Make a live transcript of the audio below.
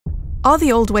Are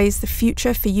the old ways the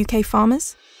future for UK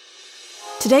farmers?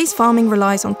 Today's farming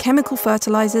relies on chemical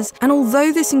fertilisers, and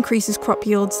although this increases crop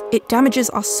yields, it damages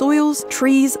our soils,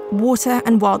 trees, water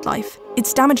and wildlife.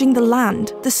 It's damaging the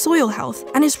land, the soil health,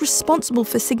 and is responsible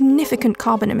for significant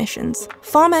carbon emissions.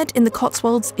 FarmEd in the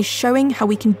Cotswolds is showing how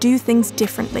we can do things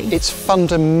differently. It's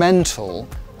fundamental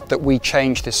that we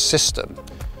change this system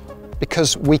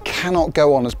because we cannot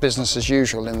go on as business as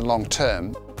usual in the long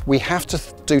term. We have to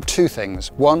do two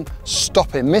things. One,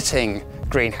 stop emitting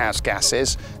greenhouse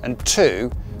gases, and two,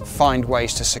 find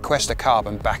ways to sequester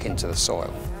carbon back into the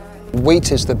soil.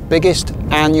 Wheat is the biggest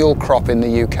annual crop in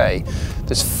the UK.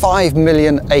 There's 5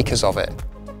 million acres of it.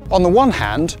 On the one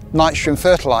hand, nitrogen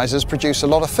fertilisers produce a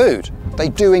lot of food. They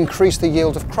do increase the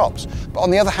yield of crops, but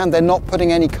on the other hand, they're not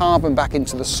putting any carbon back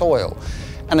into the soil.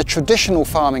 And a traditional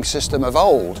farming system of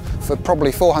old, for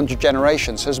probably 400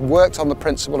 generations, has worked on the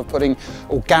principle of putting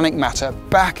organic matter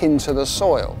back into the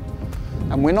soil.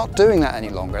 And we're not doing that any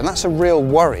longer, and that's a real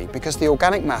worry because the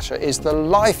organic matter is the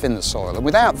life in the soil, and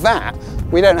without that,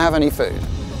 we don't have any food.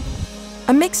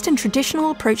 A mixed and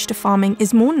traditional approach to farming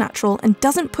is more natural and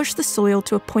doesn't push the soil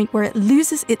to a point where it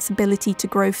loses its ability to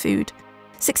grow food.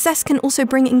 Success can also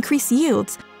bring increased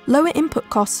yields, lower input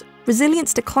costs,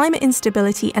 resilience to climate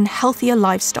instability and healthier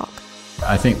livestock.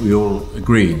 I think we all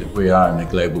agree that we are in a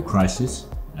global crisis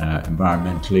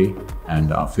environmentally,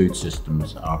 and our food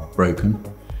systems are broken.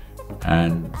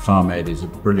 And FarmEd is a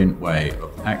brilliant way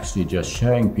of actually just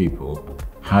showing people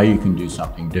how you can do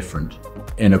something different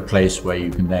in a place where you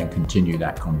can then continue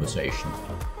that conversation.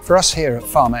 For us here at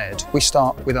FarmEd, we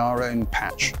start with our own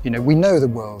patch. You know, we know the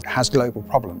world has global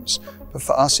problems, but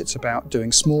for us it's about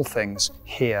doing small things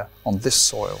here on this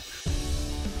soil.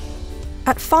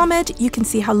 At FarmEd, you can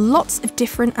see how lots of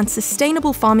different and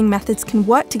sustainable farming methods can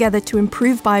work together to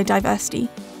improve biodiversity.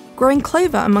 Growing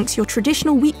clover amongst your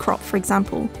traditional wheat crop, for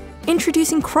example.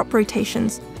 Introducing crop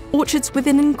rotations, orchards with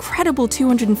an incredible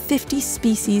 250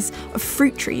 species of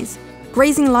fruit trees,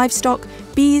 grazing livestock,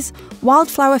 bees,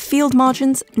 wildflower field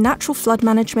margins, natural flood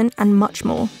management, and much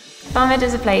more. FarmEd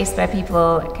is a place where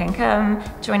people can come,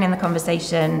 join in the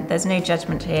conversation. There's no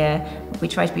judgment here. We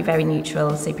try to be very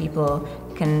neutral so people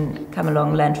can come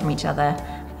along, learn from each other,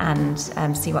 and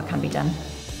see what can be done.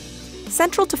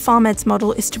 Central to FarmEd's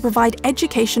model is to provide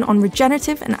education on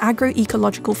regenerative and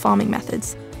agroecological farming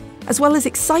methods. As well as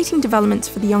exciting developments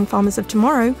for the young farmers of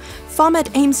tomorrow,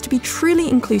 FarmEd aims to be truly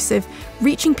inclusive,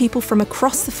 reaching people from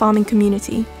across the farming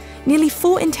community. Nearly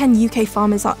 4 in 10 UK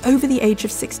farmers are over the age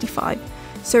of 65,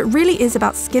 so it really is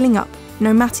about skilling up,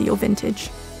 no matter your vintage.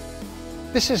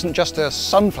 This isn't just a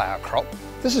sunflower crop.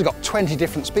 This has got 20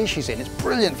 different species in. It's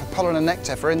brilliant for pollen and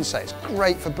nectar for insects,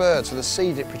 great for birds, for the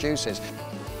seed it produces.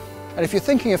 And if you're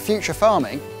thinking of future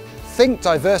farming, think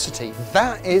diversity.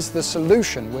 That is the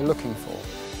solution we're looking for.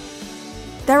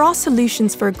 There are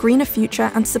solutions for a greener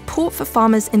future, and support for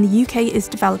farmers in the UK is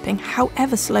developing,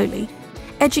 however slowly.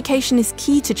 Education is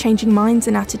key to changing minds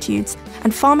and attitudes,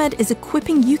 and FarmEd is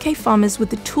equipping UK farmers with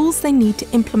the tools they need to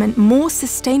implement more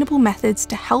sustainable methods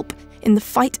to help in the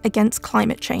fight against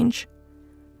climate change.